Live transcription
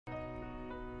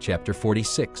Chapter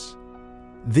 46.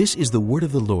 This is the word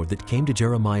of the Lord that came to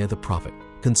Jeremiah the prophet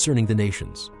concerning the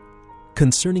nations.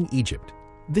 Concerning Egypt,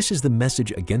 this is the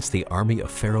message against the army of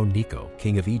Pharaoh Necho,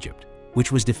 king of Egypt,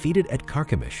 which was defeated at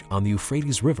Carchemish on the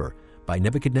Euphrates River by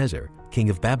Nebuchadnezzar, king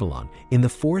of Babylon, in the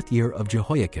 4th year of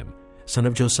Jehoiakim, son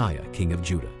of Josiah, king of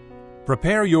Judah.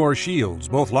 Prepare your shields,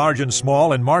 both large and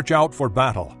small, and march out for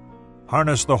battle.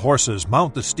 Harness the horses,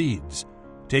 mount the steeds.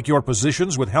 Take your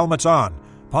positions with helmets on.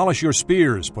 Polish your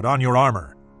spears, put on your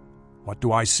armor. What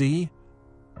do I see?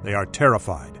 They are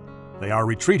terrified. They are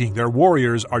retreating. Their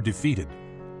warriors are defeated.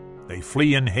 They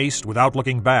flee in haste without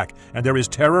looking back, and there is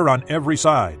terror on every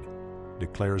side,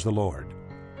 declares the Lord.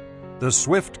 The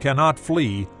swift cannot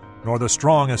flee, nor the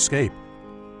strong escape.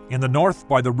 In the north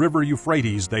by the river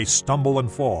Euphrates they stumble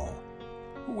and fall.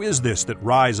 Who is this that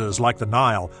rises like the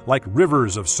Nile, like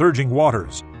rivers of surging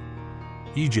waters?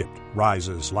 Egypt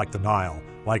rises like the Nile,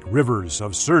 like rivers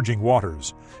of surging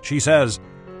waters. She says,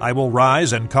 I will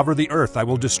rise and cover the earth. I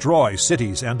will destroy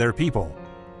cities and their people.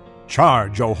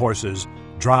 Charge, O horses.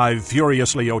 Drive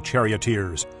furiously, O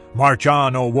charioteers. March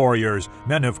on, O warriors,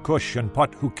 men of Cush and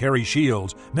Put who carry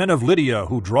shields, men of Lydia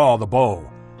who draw the bow.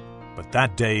 But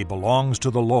that day belongs to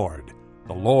the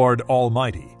Lord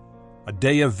Almighty, a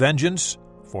day of vengeance,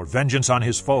 for vengeance on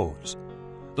his foes.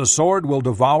 The sword will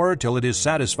devour till it is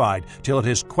satisfied, till it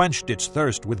has quenched its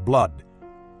thirst with blood.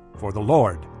 For the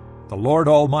Lord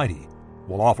Almighty,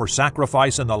 will offer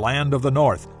sacrifice in the land of the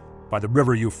north, by the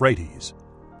river Euphrates.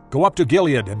 Go up to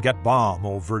Gilead and get balm,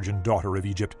 O virgin daughter of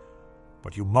Egypt.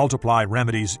 But you multiply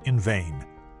remedies in vain.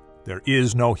 There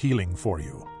is no healing for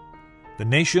you. The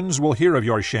nations will hear of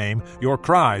your shame. Your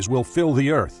cries will fill the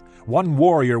earth. One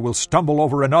warrior will stumble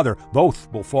over another.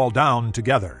 Both will fall down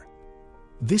together.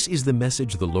 This is the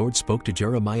message the Lord spoke to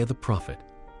Jeremiah the prophet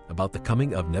about the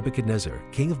coming of Nebuchadnezzar,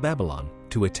 king of Babylon,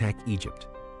 to attack Egypt.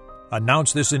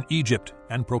 Announce this in Egypt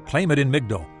and proclaim it in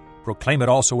Migdol. Proclaim it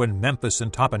also in Memphis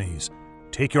and Tahpanhes.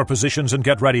 Take your positions and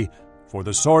get ready, for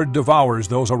the sword devours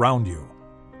those around you.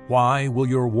 Why will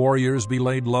your warriors be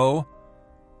laid low?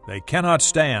 They cannot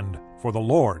stand, for the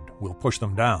Lord will push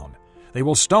them down. They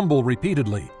will stumble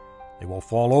repeatedly. They will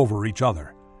fall over each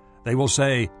other. They will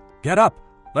say, Get up,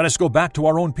 let us go back to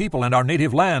our own people and our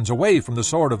native lands, away from the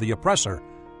sword of the oppressor.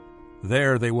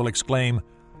 There they will exclaim,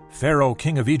 Pharaoh,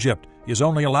 king of Egypt, is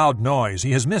only a loud noise.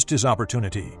 He has missed his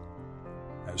opportunity.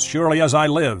 As surely as I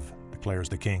live, declares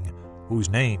the king, whose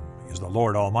name is the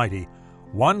Lord Almighty,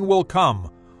 one will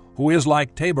come who is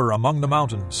like Tabor among the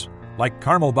mountains, like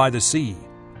Carmel by the sea.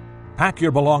 Pack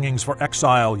your belongings for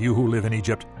exile, you who live in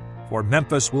Egypt, for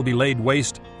Memphis will be laid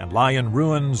waste and lie in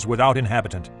ruins without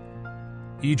inhabitant.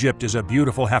 Egypt is a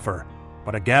beautiful heifer,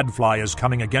 but a gadfly is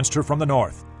coming against her from the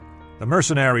north. The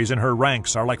mercenaries in her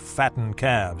ranks are like fattened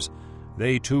calves.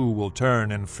 They too will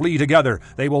turn and flee together.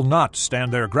 They will not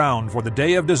stand their ground, for the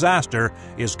day of disaster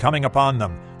is coming upon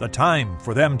them, the time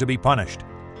for them to be punished.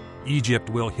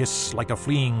 Egypt will hiss like a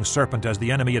fleeing serpent as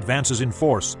the enemy advances in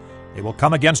force. They will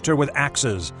come against her with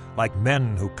axes, like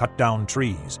men who cut down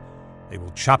trees. They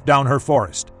will chop down her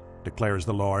forest, declares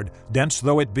the Lord, dense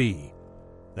though it be.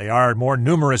 They are more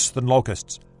numerous than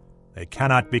locusts. They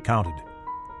cannot be counted.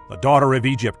 The daughter of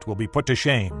Egypt will be put to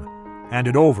shame,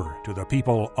 handed over to the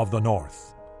people of the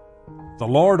north. The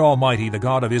Lord Almighty, the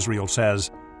God of Israel,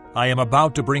 says, I am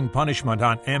about to bring punishment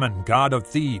on Ammon, god of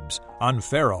Thebes, on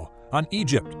Pharaoh, on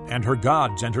Egypt and her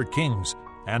gods and her kings,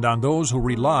 and on those who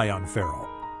rely on Pharaoh.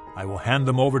 I will hand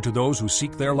them over to those who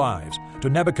seek their lives, to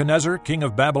Nebuchadnezzar, king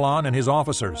of Babylon, and his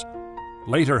officers.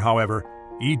 Later, however,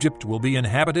 Egypt will be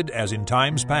inhabited as in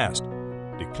times past,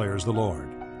 declares the Lord.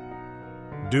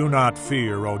 Do not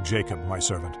fear, O Jacob, my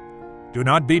servant. Do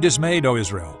not be dismayed, O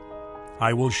Israel.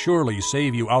 I will surely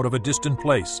save you out of a distant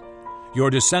place, your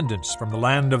descendants from the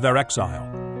land of their exile.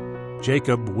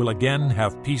 Jacob will again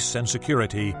have peace and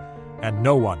security, and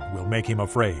no one will make him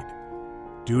afraid.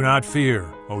 Do not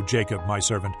fear, O Jacob, my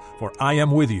servant, for I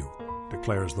am with you,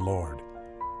 declares the Lord.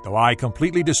 Though I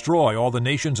completely destroy all the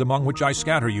nations among which I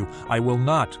scatter you, I will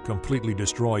not completely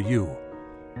destroy you.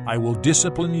 I will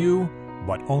discipline you,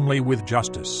 but only with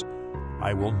justice.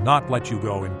 I will not let you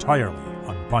go entirely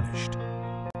unpunished.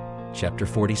 Chapter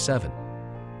 47.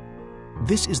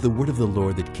 This is the word of the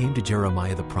Lord that came to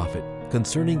Jeremiah the prophet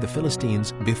concerning the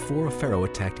Philistines before Pharaoh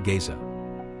attacked Gaza.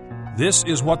 This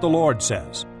is what the Lord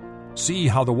says. See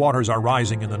how the waters are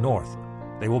rising in the north.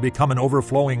 They will become an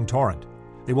overflowing torrent.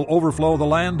 They will overflow the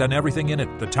land and everything in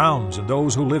it, the towns and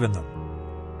those who live in them.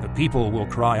 The people will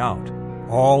cry out.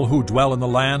 All who dwell in the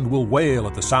land will wail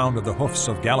at the sound of the hoofs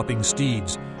of galloping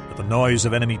steeds, at the noise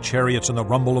of enemy chariots and the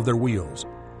rumble of their wheels.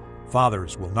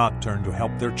 Fathers will not turn to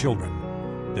help their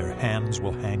children. Their hands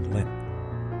will hang limp.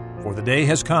 For the day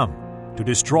has come to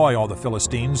destroy all the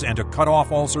Philistines and to cut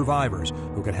off all survivors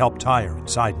who could help Tyre and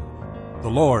Sidon. The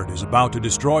Lord is about to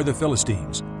destroy the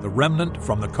Philistines, the remnant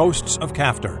from the coasts of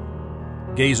Caphtor.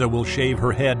 Gaza will shave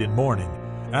her head in mourning.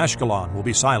 Ashkelon will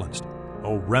be silenced.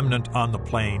 O remnant on the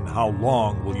plain, how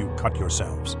long will you cut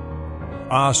yourselves?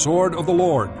 Ah, sword of the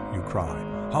Lord, you cry,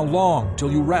 how long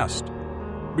till you rest?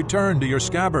 Return to your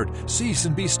scabbard, cease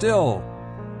and be still.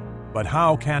 But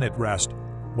how can it rest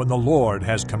when the Lord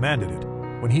has commanded it,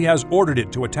 when he has ordered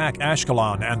it to attack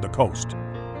Ashkelon and the coast?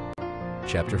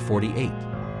 Chapter 48.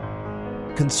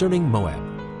 Concerning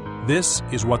Moab. This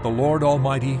is what the Lord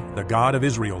Almighty, the God of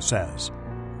Israel, says.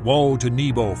 Woe to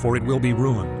Nebo, for it will be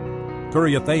ruined.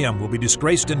 Kiriathaim will be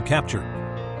disgraced and captured.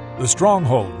 The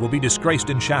stronghold will be disgraced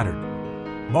and shattered.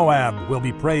 Moab will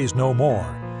be praised no more.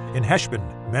 In Heshbon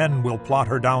men will plot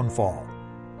her downfall.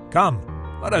 Come,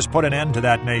 let us put an end to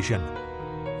that nation.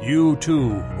 You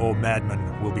too, O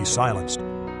madmen, will be silenced.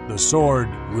 The sword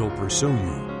will pursue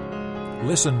you.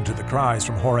 Listen to the cries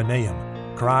from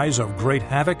Horonaim, cries of great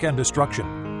havoc and destruction.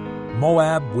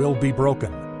 Moab will be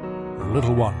broken. Her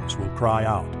little ones will cry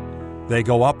out. They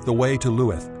go up the way to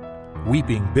Luith,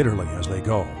 weeping bitterly as they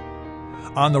go.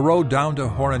 On the road down to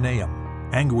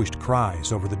Horonaim, anguished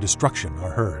cries over the destruction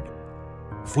are heard.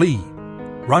 Flee,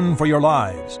 run for your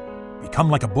lives, become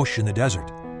like a bush in the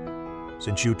desert.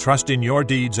 Since you trust in your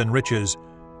deeds and riches,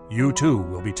 you too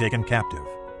will be taken captive.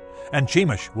 And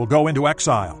Chemish will go into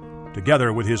exile,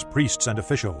 together with his priests and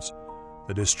officials.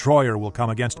 The destroyer will come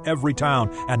against every town,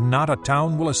 and not a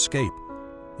town will escape.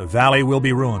 The valley will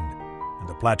be ruined, and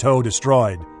the plateau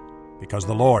destroyed, because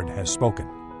the Lord has spoken.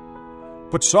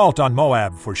 Put salt on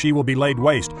Moab, for she will be laid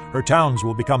waste. Her towns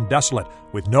will become desolate,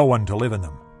 with no one to live in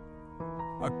them.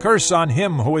 A curse on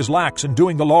him who is lax in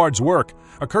doing the Lord's work.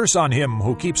 A curse on him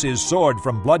who keeps his sword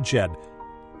from bloodshed.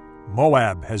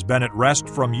 Moab has been at rest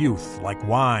from youth, like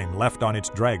wine left on its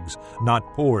dregs,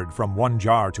 not poured from one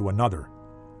jar to another.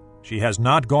 She has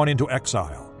not gone into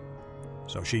exile.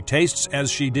 So she tastes as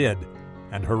she did,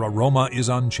 and her aroma is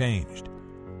unchanged.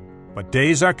 But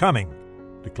days are coming,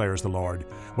 declares the Lord,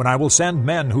 when I will send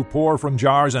men who pour from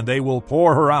jars, and they will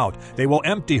pour her out. They will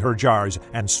empty her jars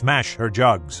and smash her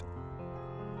jugs.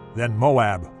 Then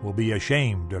Moab will be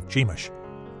ashamed of Chemish,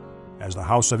 as the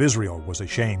house of Israel was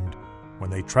ashamed when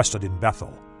they trusted in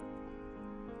Bethel.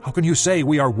 How can you say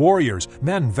we are warriors,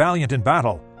 men valiant in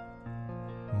battle?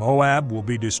 Moab will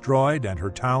be destroyed and her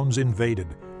towns invaded.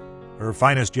 Her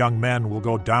finest young men will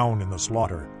go down in the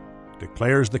slaughter,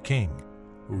 declares the King,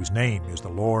 whose name is the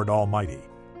Lord Almighty.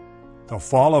 The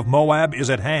fall of Moab is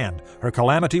at hand. Her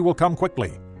calamity will come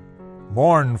quickly.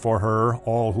 Mourn for her,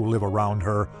 all who live around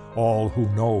her, all who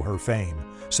know her fame.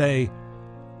 Say,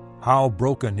 how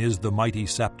broken is the mighty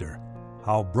scepter,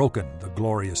 how broken the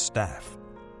glorious staff.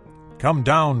 Come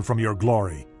down from your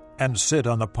glory, and sit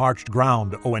on the parched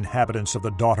ground, O inhabitants of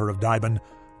the daughter of Dibon,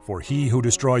 for he who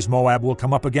destroys Moab will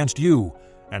come up against you,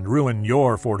 and ruin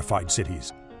your fortified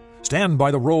cities. Stand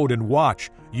by the road and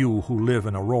watch, you who live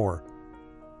in Aroer.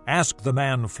 Ask the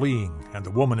man fleeing and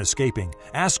the woman escaping.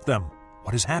 Ask them,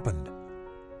 what has happened?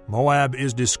 Moab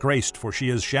is disgraced, for she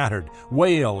is shattered.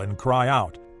 Wail and cry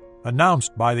out.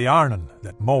 Announced by the Arnon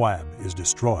that Moab is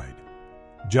destroyed.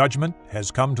 Judgment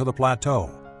has come to the plateau,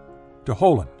 to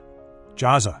Holon,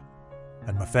 Jaza,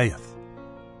 and Mephaeth,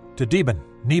 to Dibon,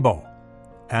 Nebo,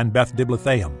 and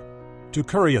Beth-Diblathaim, to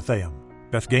Kiriathaim,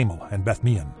 Beth-Gamel, and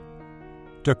Beth-Meon,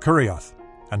 to Kirioth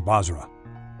and Basra,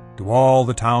 to all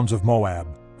the towns of Moab,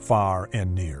 far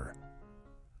and near.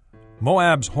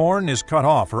 Moab's horn is cut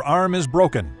off, her arm is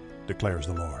broken, declares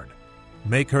the Lord.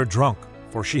 Make her drunk,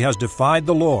 for she has defied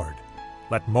the Lord.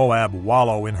 Let Moab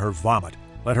wallow in her vomit.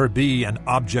 Let her be an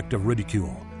object of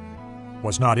ridicule.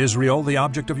 Was not Israel the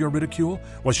object of your ridicule?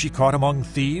 Was she caught among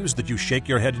thieves, that you shake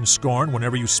your head in scorn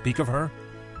whenever you speak of her?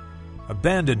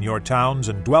 Abandon your towns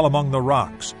and dwell among the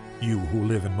rocks, you who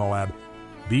live in Moab.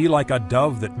 Be like a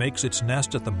dove that makes its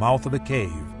nest at the mouth of a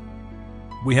cave.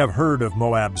 We have heard of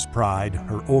Moab's pride,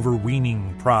 her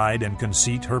overweening pride and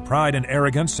conceit, her pride and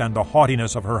arrogance, and the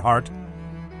haughtiness of her heart.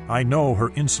 I know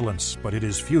her insolence, but it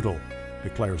is futile,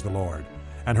 declares the Lord,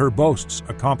 and her boasts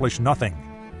accomplish nothing.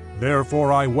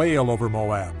 Therefore I wail over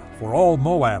Moab. For all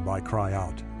Moab I cry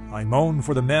out. I moan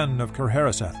for the men of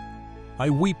Kirharaseth. I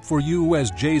weep for you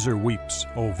as Jazer weeps,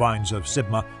 O vines of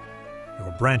Sibmah.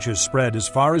 Your branches spread as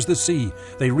far as the sea.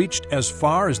 They reached as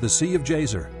far as the sea of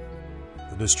Jazer.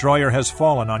 The destroyer has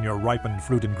fallen on your ripened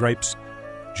fruit and grapes.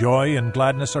 Joy and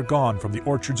gladness are gone from the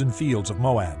orchards and fields of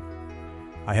Moab.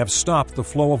 I have stopped the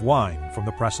flow of wine from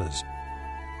the presses.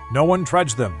 No one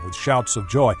treads them with shouts of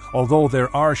joy. Although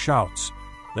there are shouts,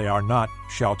 they are not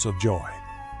shouts of joy.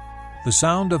 The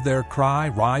sound of their cry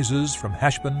rises from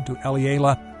Heshbon to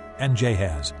Elealeh and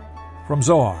Jahaz, from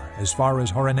Zoar as far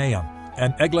as Horonaim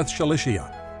and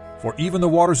Eglath-Shalishiah, for even the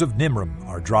waters of Nimrim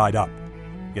are dried up.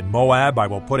 In Moab I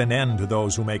will put an end to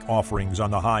those who make offerings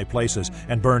on the high places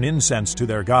and burn incense to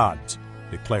their gods,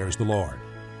 declares the Lord.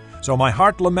 So my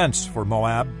heart laments for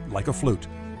Moab like a flute.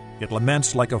 It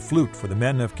laments like a flute for the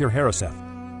men of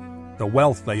Kir-Hareseth. The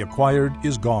wealth they acquired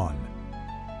is gone.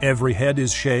 Every head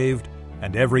is shaved,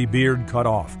 and every beard cut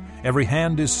off. Every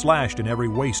hand is slashed, and every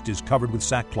waist is covered with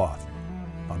sackcloth.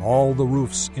 On all the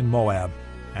roofs in Moab,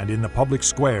 and in the public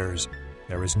squares,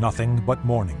 there is nothing but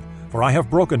mourning. For I have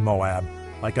broken Moab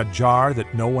like a jar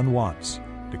that no one wants,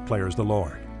 declares the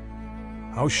Lord.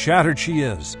 How shattered she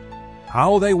is!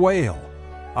 How they wail!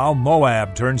 How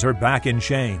Moab turns her back in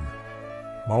shame!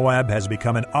 Moab has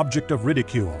become an object of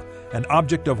ridicule, an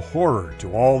object of horror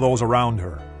to all those around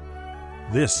her.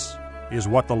 This is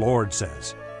what the Lord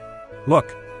says.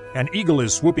 Look, an eagle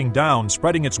is swooping down,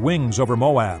 spreading its wings over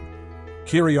Moab.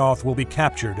 Kerioth will be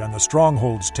captured and the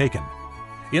strongholds taken.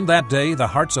 In that day the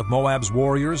hearts of Moab's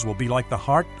warriors will be like the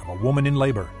heart of a woman in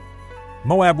labor.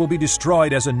 Moab will be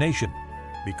destroyed as a nation,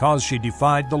 because she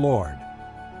defied the Lord.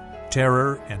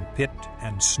 Terror and pit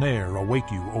and snare await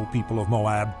you, O people of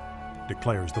Moab,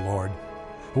 declares the Lord.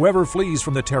 Whoever flees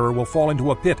from the terror will fall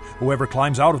into a pit. Whoever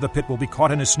climbs out of the pit will be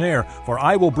caught in a snare. For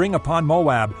I will bring upon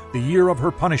Moab the year of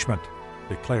her punishment,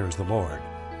 declares the Lord.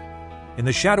 In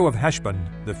the shadow of Heshbon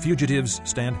the fugitives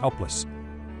stand helpless.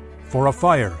 For a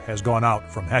fire has gone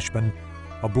out from Heshbon,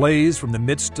 a blaze from the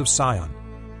midst of Sion.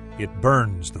 It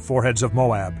burns the foreheads of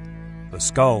Moab, the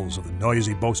skulls of the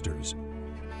noisy boasters.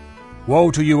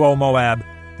 Woe to you, O Moab!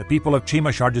 The people of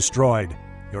Chemosh are destroyed.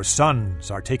 Your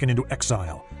sons are taken into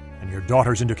exile, and your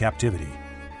daughters into captivity.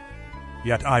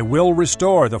 Yet I will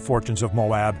restore the fortunes of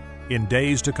Moab in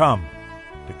days to come,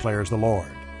 declares the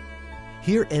Lord.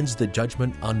 Here ends the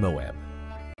judgment on Moab.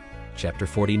 Chapter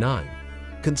 49,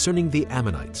 concerning the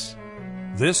Ammonites.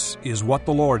 This is what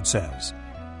the Lord says.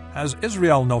 Has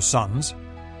Israel no sons?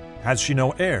 Has she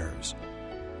no heirs?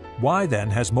 Why then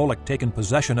has Molech taken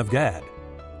possession of Gad?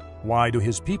 Why do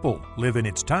his people live in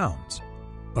its towns?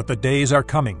 But the days are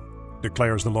coming,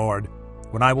 declares the Lord,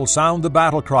 when I will sound the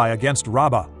battle cry against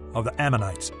Rabbah of the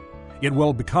Ammonites. It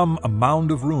will become a mound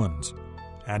of ruins,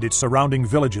 and its surrounding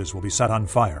villages will be set on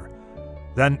fire.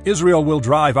 Then Israel will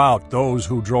drive out those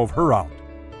who drove her out,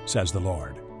 says the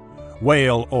Lord.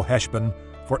 Wail, O Heshbon,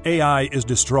 for Ai is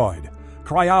destroyed.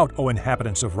 Cry out, O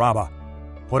inhabitants of Rabbah.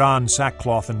 Put on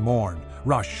sackcloth and mourn.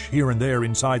 Rush here and there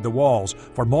inside the walls,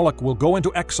 for Moloch will go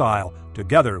into exile,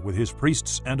 together with his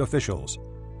priests and officials.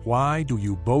 Why do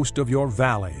you boast of your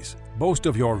valleys? Boast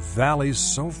of your valleys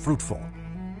so fruitful.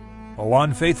 O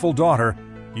unfaithful daughter,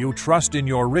 you trust in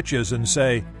your riches and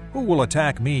say, Who will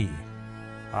attack me?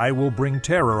 I will bring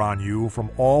terror on you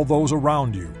from all those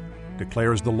around you,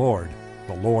 declares the Lord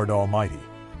Almighty.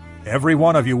 Every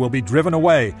one of you will be driven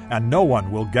away, and no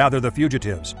one will gather the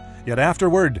fugitives. Yet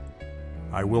afterward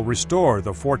I will restore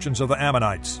the fortunes of the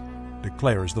Ammonites,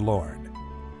 declares the Lord.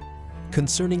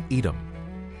 Concerning Edom.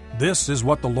 This is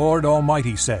what the Lord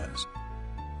Almighty says.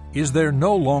 Is there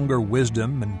no longer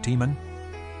wisdom in Teman?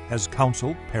 Has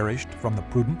counsel perished from the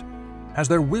prudent? Has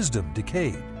their wisdom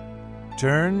decayed?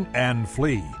 Turn and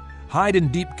flee. Hide in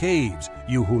deep caves,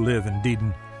 you who live in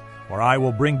Dedan, for I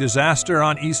will bring disaster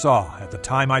on Esau at the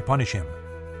time I punish him.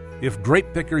 If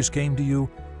grape pickers came to you,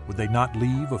 would they not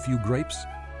leave a few grapes?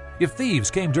 If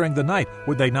thieves came during the night,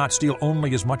 would they not steal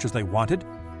only as much as they wanted?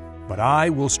 But I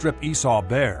will strip Esau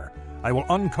bare. I will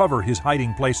uncover his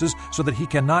hiding places so that he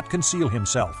cannot conceal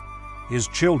himself. His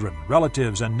children,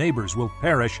 relatives, and neighbors will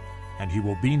perish, and he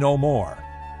will be no more.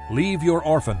 Leave your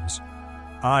orphans.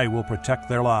 I will protect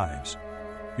their lives.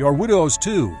 Your widows,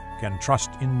 too, can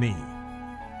trust in me.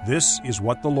 This is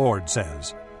what the Lord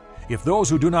says. If those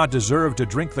who do not deserve to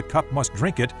drink the cup must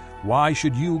drink it, why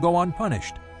should you go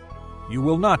unpunished? You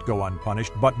will not go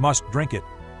unpunished, but must drink it.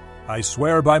 I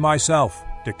swear by myself,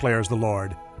 declares the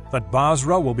Lord, that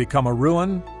Basra will become a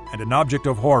ruin and an object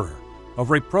of horror,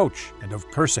 of reproach and of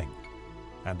cursing,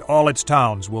 and all its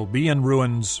towns will be in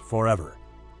ruins forever.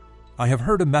 I have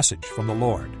heard a message from the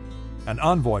Lord. An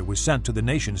envoy was sent to the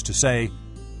nations to say,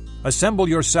 Assemble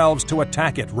yourselves to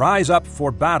attack it, rise up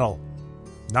for battle.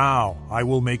 Now I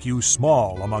will make you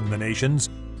small among the nations,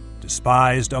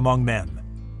 despised among men.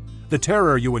 The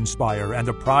terror you inspire and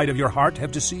the pride of your heart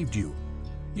have deceived you.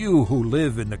 You who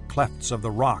live in the clefts of the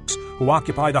rocks, who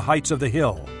occupy the heights of the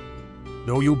hill.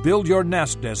 Though you build your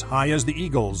nest as high as the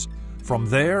eagles, from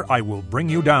there I will bring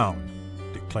you down,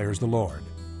 declares the Lord.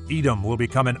 Edom will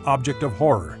become an object of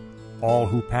horror. All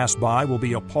who pass by will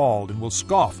be appalled and will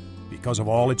scoff because of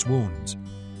all its wounds.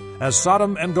 As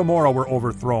Sodom and Gomorrah were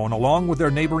overthrown along with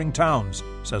their neighboring towns,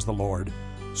 says the Lord,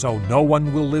 so no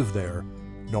one will live there,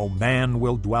 no man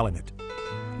will dwell in it.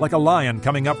 Like a lion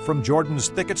coming up from Jordan's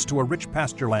thickets to a rich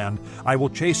pasture land, I will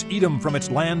chase Edom from its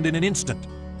land in an instant.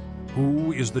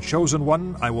 Who is the chosen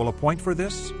one I will appoint for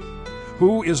this?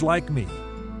 Who is like me,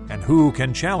 and who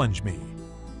can challenge me?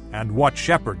 And what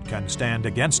shepherd can stand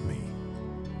against me?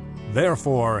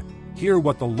 Therefore, hear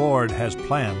what the Lord has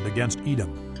planned against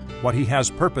Edom, what he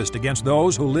has purposed against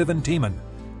those who live in Teman.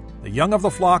 The young of the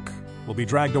flock will be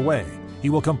dragged away. He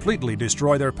will completely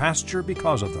destroy their pasture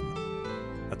because of them.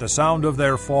 At the sound of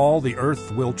their fall, the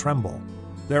earth will tremble.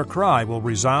 Their cry will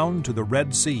resound to the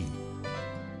Red Sea.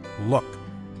 Look,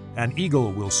 an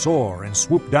eagle will soar and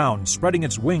swoop down, spreading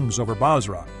its wings over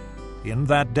Basra. In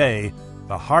that day,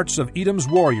 the hearts of Edom's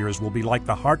warriors will be like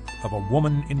the heart of a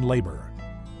woman in labor.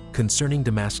 Concerning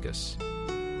Damascus,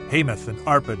 Hamath and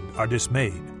Arpad are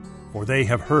dismayed, for they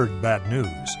have heard bad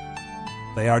news.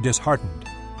 They are disheartened,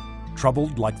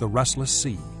 troubled like the restless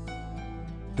sea.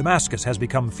 Damascus has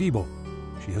become feeble.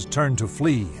 She has turned to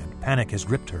flee, and panic has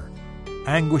gripped her.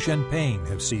 Anguish and pain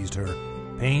have seized her,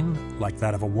 pain like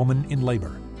that of a woman in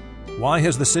labor. Why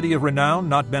has the city of renown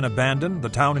not been abandoned, the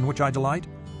town in which I delight?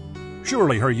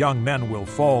 Surely her young men will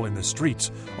fall in the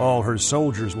streets. All her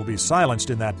soldiers will be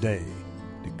silenced in that day,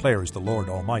 declares the Lord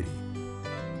Almighty.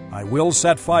 I will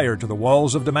set fire to the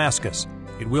walls of Damascus.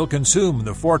 It will consume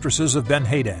the fortresses of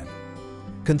Ben-Hadad.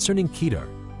 concerning Kedar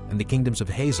and the kingdoms of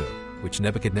Hazor, which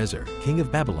Nebuchadnezzar, king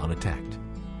of Babylon, attacked.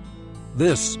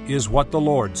 This is what the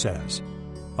Lord says.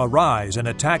 Arise and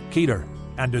attack Kedar,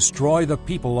 and destroy the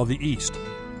people of the east.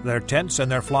 Their tents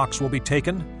and their flocks will be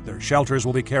taken, their shelters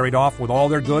will be carried off with all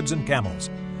their goods and camels.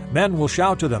 Men will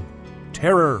shout to them,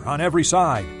 terror on every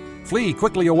side, flee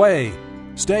quickly away,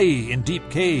 stay in deep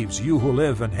caves, you who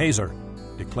live in Hazor,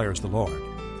 declares the Lord.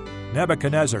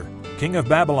 Nebuchadnezzar, king of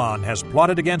Babylon, has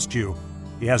plotted against you.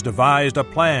 He has devised a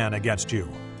plan against you.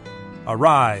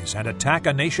 Arise and attack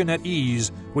a nation at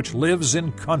ease, which lives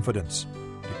in confidence,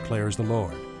 declares the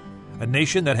Lord. A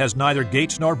nation that has neither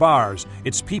gates nor bars,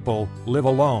 its people live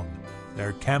alone.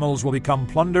 Their camels will become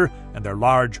plunder, and their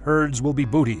large herds will be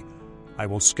booty. I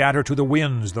will scatter to the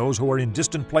winds those who are in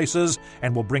distant places,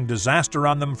 and will bring disaster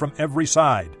on them from every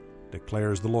side,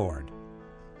 declares the Lord.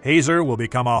 Hazor will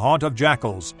become a haunt of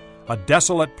jackals, a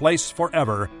desolate place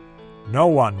forever. No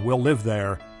one will live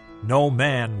there, no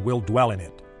man will dwell in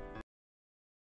it.